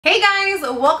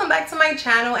welcome back to my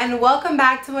channel and welcome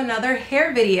back to another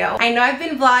hair video. I know I've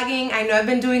been vlogging, I know I've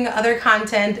been doing other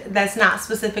content that's not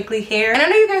specifically hair, and I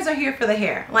know you guys are here for the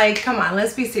hair. Like, come on,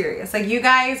 let's be serious. Like, you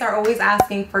guys are always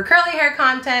asking for curly hair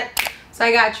content, so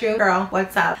I got you. Girl,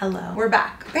 what's up? Hello, we're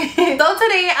back. So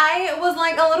today I was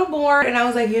like a little bored and I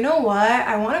was like, you know what?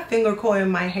 I want to finger coil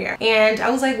my hair. And I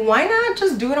was like, why not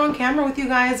just do it on camera with you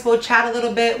guys? We'll chat a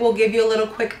little bit, we'll give you a little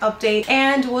quick update,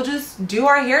 and we'll just do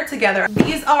our hair together.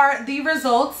 These are the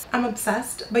results. I'm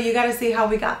obsessed, but you gotta see how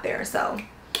we got there. So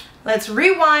let's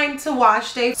rewind to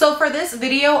wash day. So for this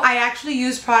video, I actually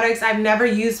used products I've never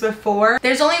used before.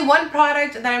 There's only one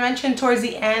product that I mentioned towards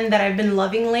the end that I've been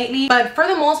loving lately, but for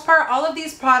the most part, all of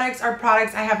these products are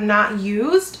products I have not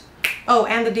used. Oh,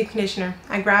 and the deep conditioner.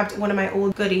 I grabbed one of my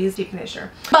old goodies, deep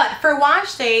conditioner. But for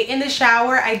wash day in the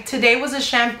shower, today was a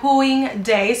shampooing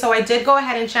day, so I did go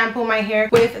ahead and shampoo my hair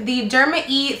with the Derma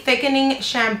E Thickening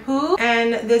Shampoo,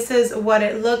 and this is what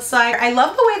it looks like. I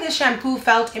love the way the shampoo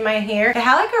felt in my hair. It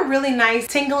had like a really nice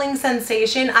tingling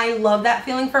sensation. I love that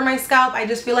feeling for my scalp. I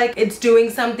just feel like it's doing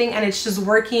something and it's just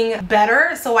working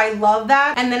better, so I love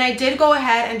that. And then I did go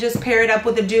ahead and just pair it up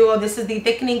with the duo. This is the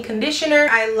Thickening Conditioner.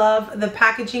 I love the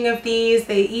packaging of these.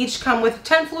 They each come with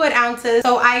 10 fluid ounces,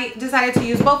 so I decided to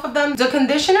use both of them. The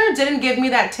conditioner didn't give me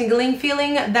that tingling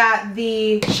feeling that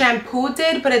the shampoo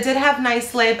did, but it did have nice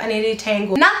slip and it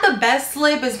detangled. Not the best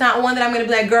slip. It's not one that I'm gonna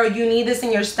be like, girl, you need this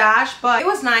in your stash, but it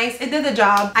was nice. It did the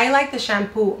job. I like the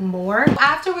shampoo more.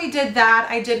 After we did that,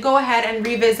 I did go ahead and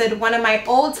revisit one of my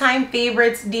all-time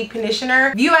favorites, deep conditioner.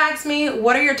 If you ask me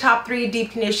what are your top 3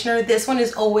 deep conditioner, this one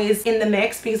is always in the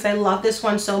mix because I love this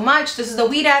one so much. This is the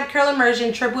Ouidad Curl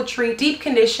Immersion Triple Treat deep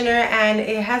conditioner, and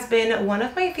it has been one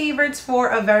of my favorites for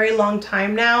a very long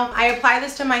time now. I apply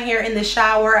this to my hair in the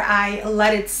shower. I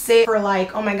let it sit for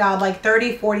like, oh my god, like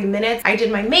 30-40 minutes. I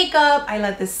did my makeup, I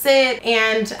let this sit,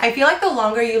 and I feel like the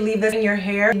longer you leave this in your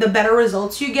hair, the better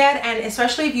results you get, and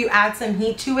especially if you add some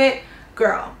heat to it,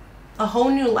 girl, a whole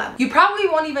new level. You probably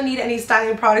won't even need any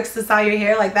styling products to style your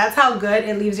hair. Like, that's how good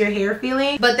it leaves your hair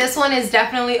feeling. But this one is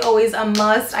definitely always a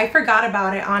must. I forgot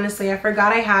about it, honestly. I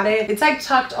forgot I had it. It's like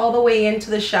tucked all the way into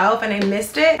the shelf and I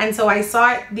missed it, and so I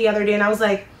saw it the other day and I was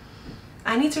like,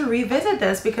 I need to revisit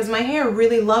this because my hair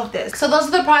really loved this. So those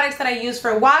are the products that I use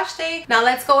for wash day. Now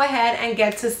let's go ahead and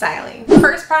get to styling. The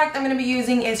first product I'm going to be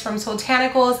using is from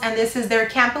Soultanicals, and this is their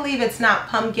Can't Believe It's Not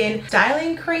Pumpkin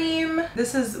styling cream.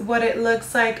 This is what it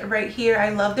looks like right here. I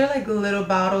love their like little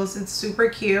bottles. It's super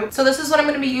cute. So this is what I'm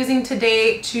going to be using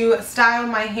today to style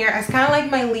my hair as kind of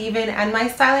like my leave-in and my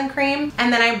styling cream.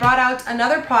 And then I brought out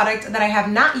another product that I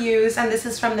have not used, and this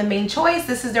is from the Main Choice.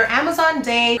 This is their Amazon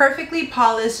Day Perfectly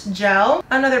Polished Gel.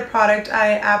 Another product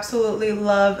I absolutely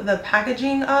love the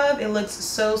packaging of. It looks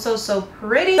so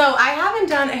pretty. So I haven't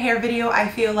done a hair video, I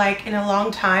feel like, in a long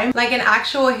time, like an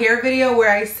actual hair video where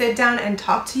I sit down and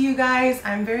talk to you guys.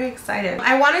 I'm very excited.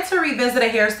 I wanted to revisit a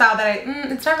hairstyle that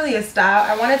it's not really a style.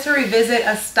 I wanted to revisit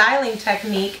a styling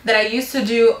technique that I used to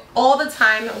do all the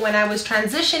time when I was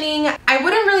transitioning. I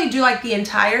wouldn't really do like the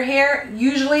entire hair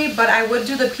usually, but I would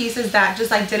do the pieces that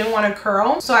just like didn't want to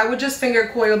curl. So I would just finger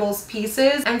coil those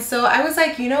pieces. And so I was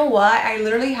like, you know what? I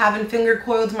literally haven't finger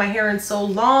coiled my hair in so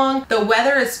long. The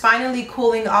weather is finally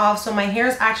cooling off, so my hair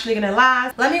is actually gonna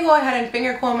last. Let me go ahead and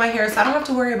finger coil my hair so I don't have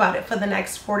to worry about it for the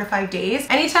next 4 to 5 days.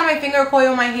 Anytime I finger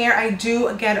coil my hair, I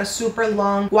do get a super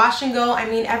long wash and go. I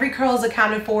mean, every curl is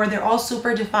accounted for. They're all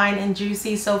super defined and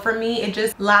juicy, so for me it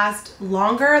just lasts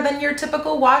longer than your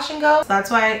typical wash and go. So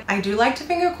that's why I do like to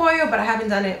finger coil, but I haven't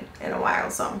done it in a while.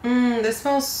 So this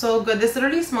smells so good. This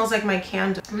literally smells like my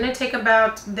candle. I'm gonna take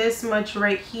about this much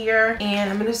right here, and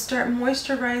I'm gonna start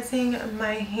moisturizing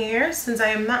my hair since I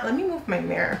am not. Let me move my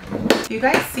mirror. Do you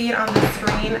guys see it on the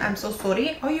screen? I'm so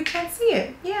sorry. Oh, you can't see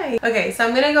it. Yay. Okay, so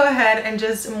I'm gonna go ahead and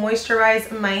just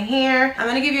moisturize my hair. I'm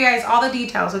gonna give you guys all the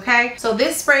details, okay? So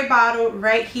this spray bottle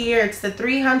right here, it's the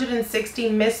 360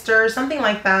 mister, something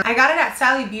like that. I got it at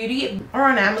Sally Beauty or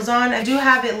on Amazon. I do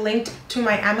have it linked to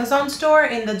my Amazon store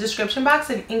in the description box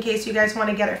in case you guys want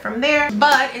to get it from there.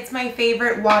 But it's my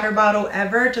favorite water bottle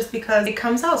ever just because it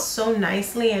comes out so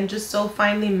nicely and just so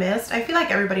finely mist. I feel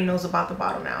like everybody knows about the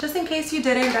bottle now. Just in case you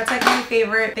didn't, that's like my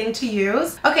favorite thing to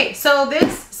use. Okay, so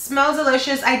this smells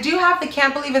delicious. I do have the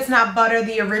Can't Believe It's Not Butter,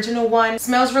 the original one. It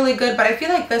smells really good, but I feel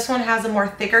like this one has a more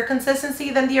thicker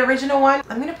consistency than the original one.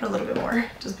 I'm gonna put a little bit more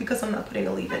just because I'm not putting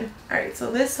a leave-in. All right,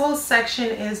 so this whole section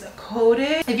is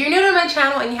coated. If you're new to my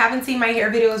channel and you haven't seen my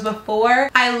hair videos before,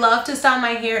 I love to style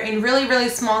my hair in really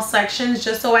small sections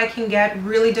just so I can get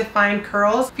really defined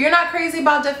curls. If you're not crazy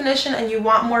about definition and you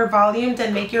want more volume,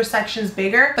 then make your sections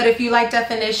bigger. But if you like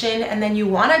definition and then you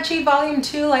want to achieve volume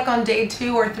too, like on day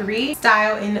 2 or 3,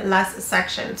 style in one less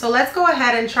section. So let's go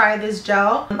ahead and try this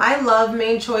gel. I love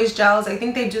Mane Choice gels. I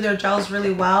think they do their gels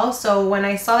really well. So when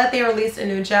I saw that they released a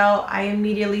new gel, I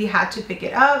immediately had to pick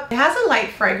it up. It has a light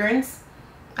fragrance.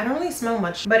 I don't really smell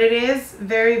much, but it is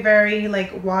very, very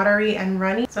like watery and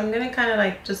runny. So I'm gonna kind of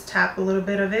like just tap a little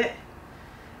bit of it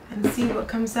and see what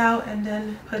comes out, and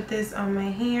then put this on my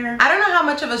hair. I don't know how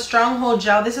much of a stronghold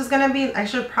gel this is gonna be. I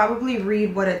should probably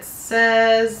read what it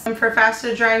says. For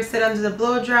faster drying, sit under the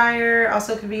blow dryer.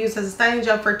 Also could be used as a styling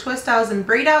gel for twist outs and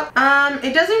braid out.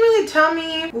 It doesn't really tell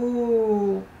me.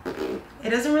 Ooh. It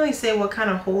doesn't really say what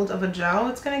kind of hold of a gel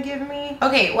it's gonna give me.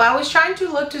 Okay, well, I was trying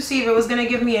to look to see if it was gonna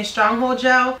give me a stronghold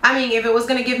gel. I mean, if it was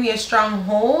gonna give me a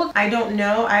stronghold, I don't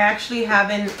know. I actually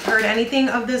haven't heard anything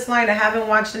of this line. I haven't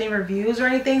watched any reviews or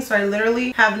anything, so I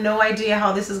literally have no idea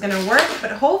how this is gonna work,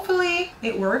 but hopefully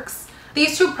it works.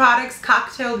 These two products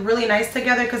cocktailed really nice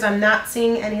together because I'm not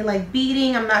seeing any like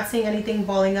beading. I'm not seeing anything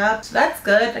balling up. So that's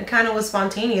good. I kind of was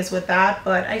spontaneous with that.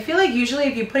 But I feel like usually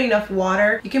if you put enough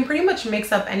water, you can pretty much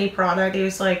mix up any product.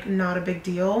 It's like not a big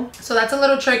deal. So that's a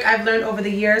little trick I've learned over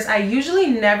the years. I usually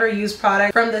never use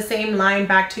product from the same line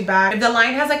back to back. If the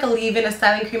line has like a leave-in, a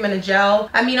styling cream, and a gel,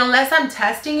 I mean, unless I'm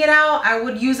testing it out, I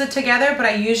would use it together. But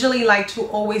I usually like to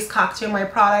always cocktail my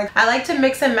product. I like to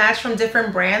mix and match from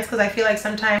different brands because I feel like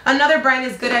sometimes another brand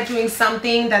is good at doing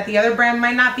something that the other brand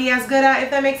might not be as good at, if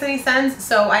that makes any sense.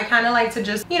 So I kind of like to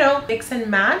just, you know, mix and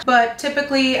match. But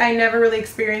typically I never really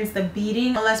experience the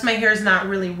beading unless my hair is not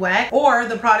really wet or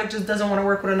the product just doesn't want to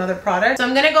work with another product. So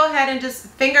I'm gonna go ahead and just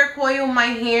finger coil my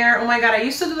hair. Oh my god, I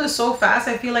used to do this so fast.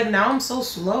 I feel like now I'm so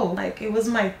slow. Like it was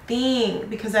my thing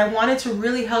because I wanted to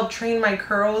really help train my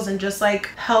curls and just like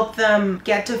help them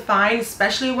get defined,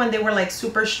 especially when they were like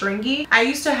super stringy. I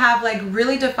used to have like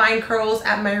really defined curls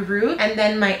at my root, and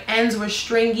then my ends were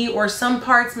stringy, or some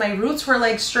parts my roots were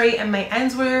like straight and my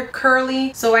ends were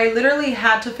curly. So I literally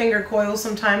had to finger coil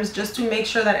sometimes just to make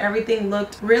sure that everything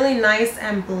looked really nice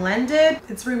and blended.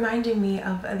 It's reminding me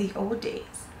of the old days.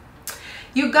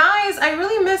 You guys, I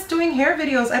really miss doing hair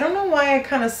videos. I don't know why I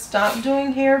kind of stopped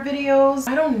doing hair videos.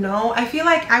 I don't know. I feel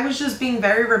like I was just being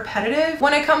very repetitive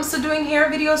when it comes to doing hair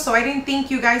videos, so I didn't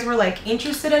think you guys were like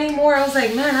interested anymore. I was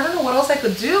like, man, I don't know what else I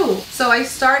could do. So I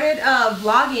started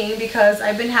vlogging because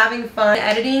I've been having fun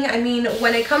editing. I mean,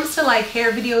 when it comes to like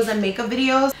hair videos and makeup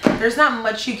videos, there's not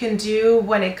much you can do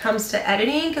when it comes to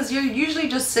editing because you're usually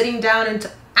just sitting down and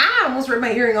I almost ripped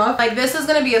my earring off. Like this is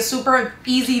gonna be a super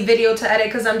easy video to edit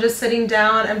because I'm just sitting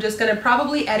down. I'm just gonna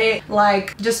probably edit,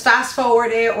 like just fast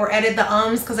forward it or edit the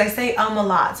ums because I say a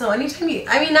lot. So anytime you,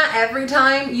 I mean not every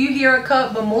time you hear a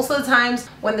cut, but most of the times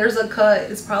when there's a cut,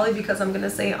 it's probably because I'm gonna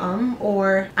say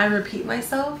or I repeat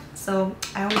myself. So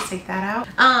I always take that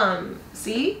out.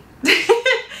 See?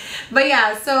 But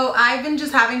yeah, so I've been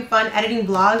just having fun editing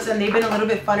vlogs and they've been a little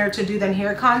bit funner to do than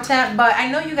hair content, but I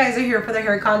know you guys are here for the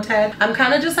hair content. I'm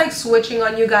kind of just like switching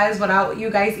on you guys without you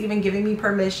guys even giving me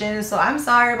permission, so I'm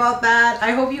sorry about that.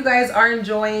 I hope you guys are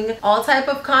enjoying all type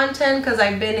of content because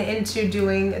I've been into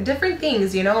doing different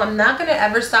things, you know. I'm not gonna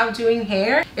ever stop doing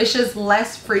hair, it's just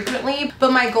less frequently,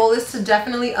 but my goal is to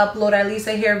definitely upload at least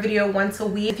a hair video once a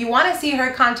week. If you want to see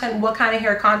hair content, what kind of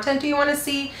hair content do you want to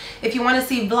see? If you want to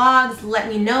see vlogs, let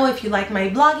me know. If you like my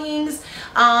vloggings,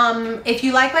 if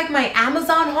you like my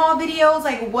Amazon haul videos,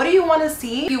 like what do you want to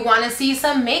see? If you want to see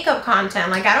some makeup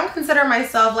content, like I don't consider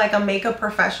myself like a makeup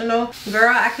professional,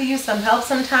 girl, I could use some help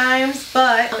sometimes,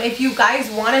 but if you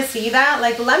guys want to see that,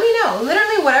 like let me know.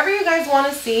 Literally whatever you guys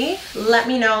want to see, let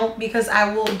me know because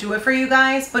I will do it for you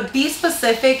guys, but be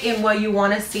specific in what you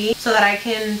want to see so that I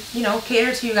can, you know,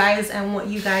 cater to you guys and what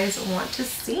you guys want to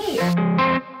see.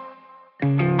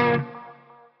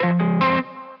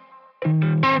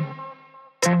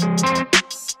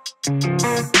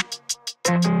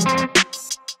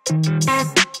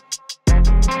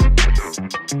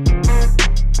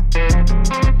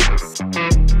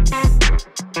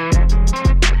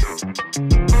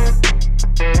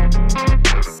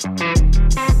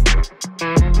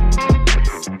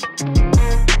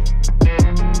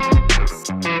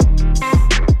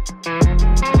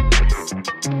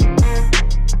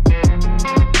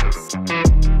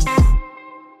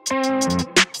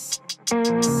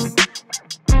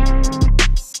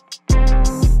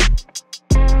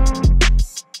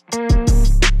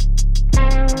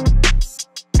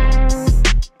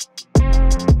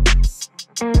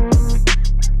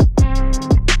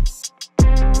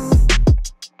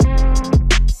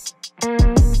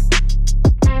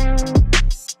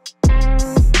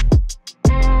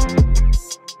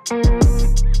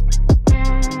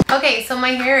 my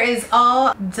hair is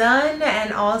all done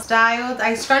and all styled.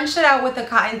 I scrunched it out with a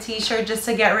cotton t-shirt just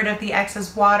to get rid of the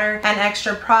excess water and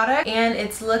extra product, and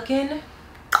it's looking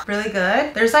really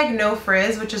good. There's like no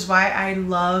frizz, which is why I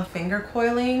love finger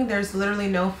coiling. There's literally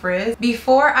no frizz.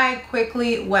 Before I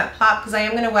quickly wet plop, because I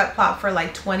am going to wet plop for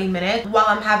like 20 minutes while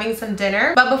I'm having some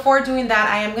dinner, but before doing that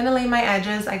I am going to lay my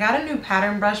edges. I got a new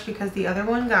pattern brush because the other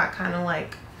one got kind of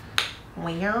like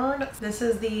weird. This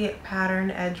is the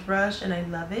pattern edge brush and I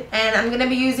love it, and I'm gonna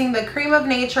be using the Cream of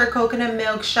Nature Coconut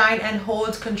Milk Shine and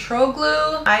Hold Control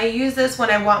Glue. I use this when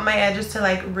I want my edges to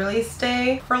like really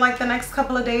stay for like the next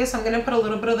couple of days, so I'm gonna put a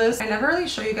little bit of this. I never really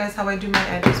show you guys how I do my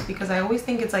edges because I always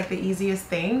think it's like the easiest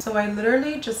thing, so I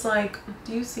literally just like,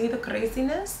 do you see the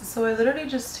craziness? So I literally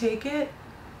just take it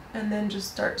and then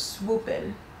just start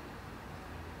swooping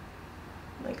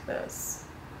like this.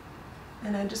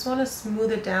 And I just want to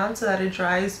smooth it down so that it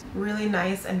dries really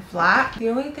nice and flat. The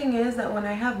only thing is that when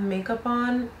I have makeup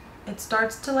on, it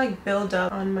starts to like build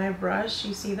up on my brush.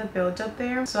 You see the build up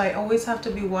there? So I always have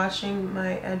to be washing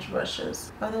my edge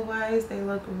brushes. Otherwise, they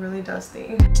look really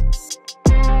dusty.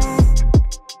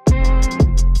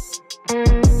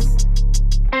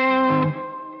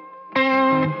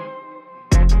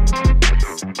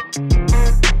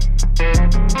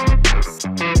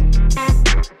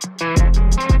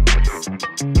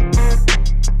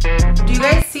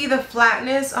 The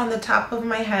flatness on the top of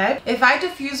my head. If I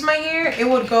diffuse my hair, it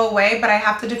would go away, but I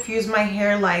have to diffuse my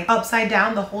hair like upside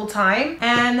down the whole time.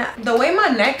 And the way my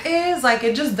neck is, like,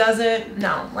 it just doesn't,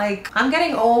 no, like, I'm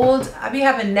getting old. I be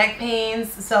having neck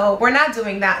pains, so we're not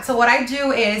doing that. So what I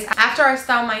do is after I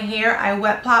style my hair, I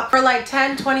wet plop for like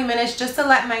 10-20 minutes just to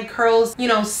let my curls, you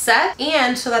know, set,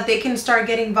 and so that they can start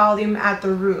getting volume at the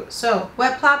root. So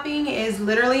wet plopping is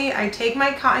literally, I take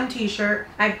my cotton t-shirt,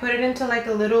 I put it into like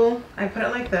a little, I put it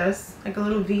like this, like a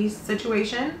little V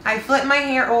situation. I flip my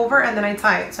hair over and then I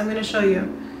tie it. So I'm going to show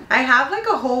you. I have like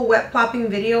a whole wet plopping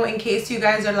video in case you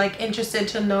guys are like interested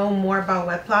to know more about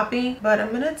wet plopping, but I'm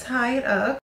going to tie it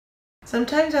up.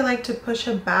 Sometimes I like to push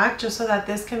it back just so that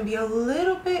this can be a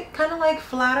little bit kind of like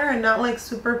flatter and not like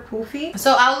super poofy.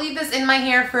 So I'll leave this in my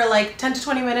hair for like 10 to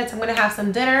 20 minutes. I'm gonna have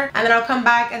some dinner and then I'll come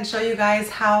back and show you guys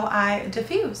how I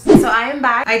diffuse. So I am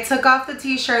back. I took off the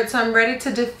t-shirt, so I'm ready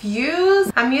to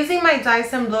diffuse. I'm using my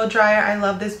Dyson blow dryer. I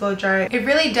love this blow dryer. It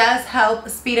really does help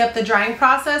speed up the drying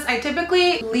process. I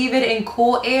typically leave it in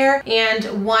cool air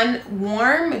and one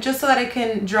warm just so that it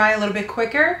can dry a little bit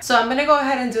quicker. So I'm gonna go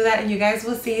ahead and do that and you guys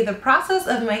will see the process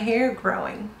of my hair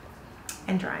growing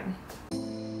and drying.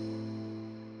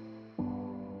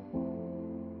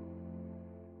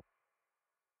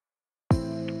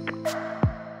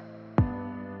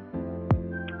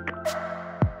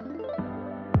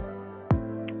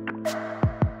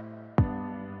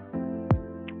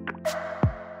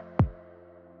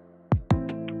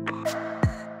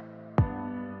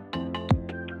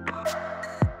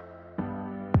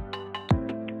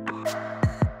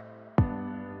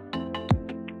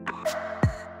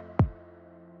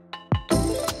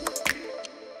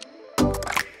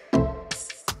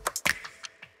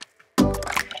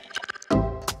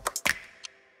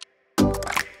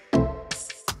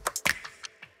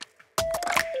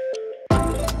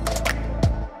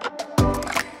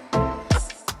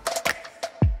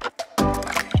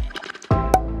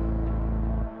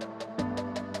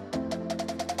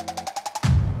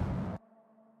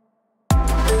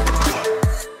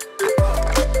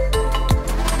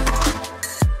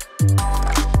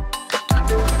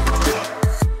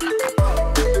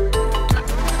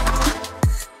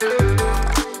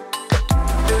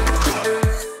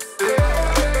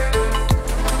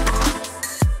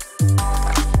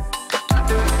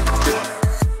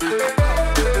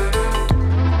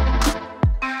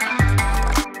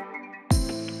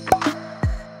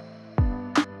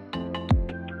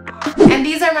 And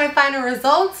these are my final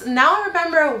results. Now I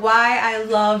remember why I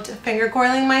loved finger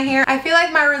coiling my hair. I feel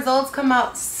like my results come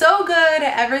out so good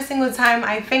every single time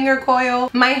I finger coil.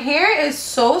 My hair is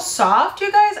so soft,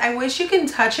 you guys. I wish you can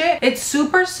touch it. It's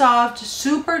super soft,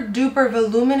 super duper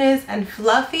voluminous and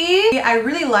fluffy. I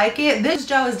really like it. This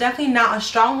gel is definitely not a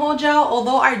stronghold gel,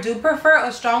 although I do prefer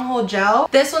a stronghold gel.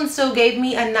 This one still gave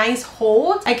me a nice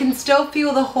hold. I can still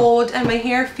feel the hold and my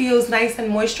hair feels nice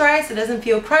and moisturized. It doesn't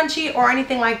feel crunchy or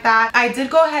anything like that. I did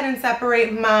go ahead and set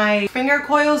separate my finger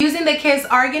coils using the Kiss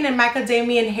Argan and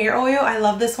Macadamia Hair Oil. I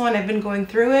love this one. I've been going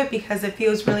through it because it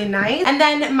feels really nice. And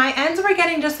then my ends were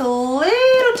getting just a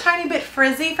little tiny bit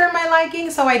frizzy for my liking,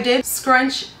 so I did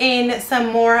scrunch in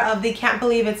some more of the Can't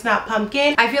Believe It's Not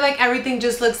Pumpkin. I feel like everything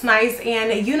just looks nice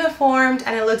and uniformed,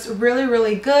 and it looks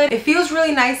really good. It feels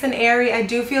really nice and airy. I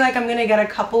do feel like I'm gonna get a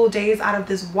couple days out of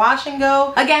this wash and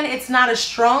go. Again, it's not a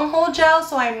stronghold gel,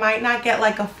 so I might not get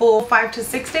like a full 5 to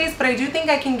 6 days, but I do think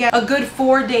I can get a good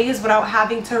 4 days without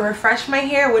having to refresh my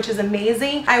hair, which is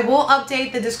amazing. I will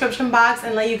update the description box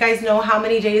and let you guys know how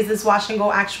many days this wash and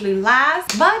go actually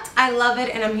lasts, but I love it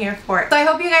and I'm here for it. So I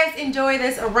hope you guys enjoy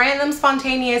this random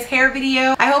spontaneous hair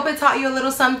video. I hope it taught you a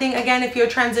little something. Again, if you're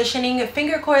transitioning,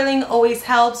 finger coiling always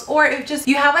helps, or if just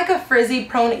you have like a frizzy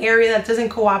prone area that doesn't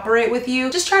cooperate with you,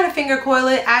 just try to finger coil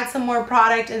it, add some more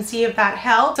product and see if that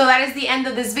helps. So that is the end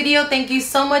of this video. Thank you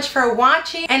so much for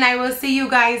watching, and I will see you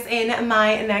guys in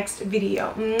my next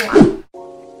video. Mwah.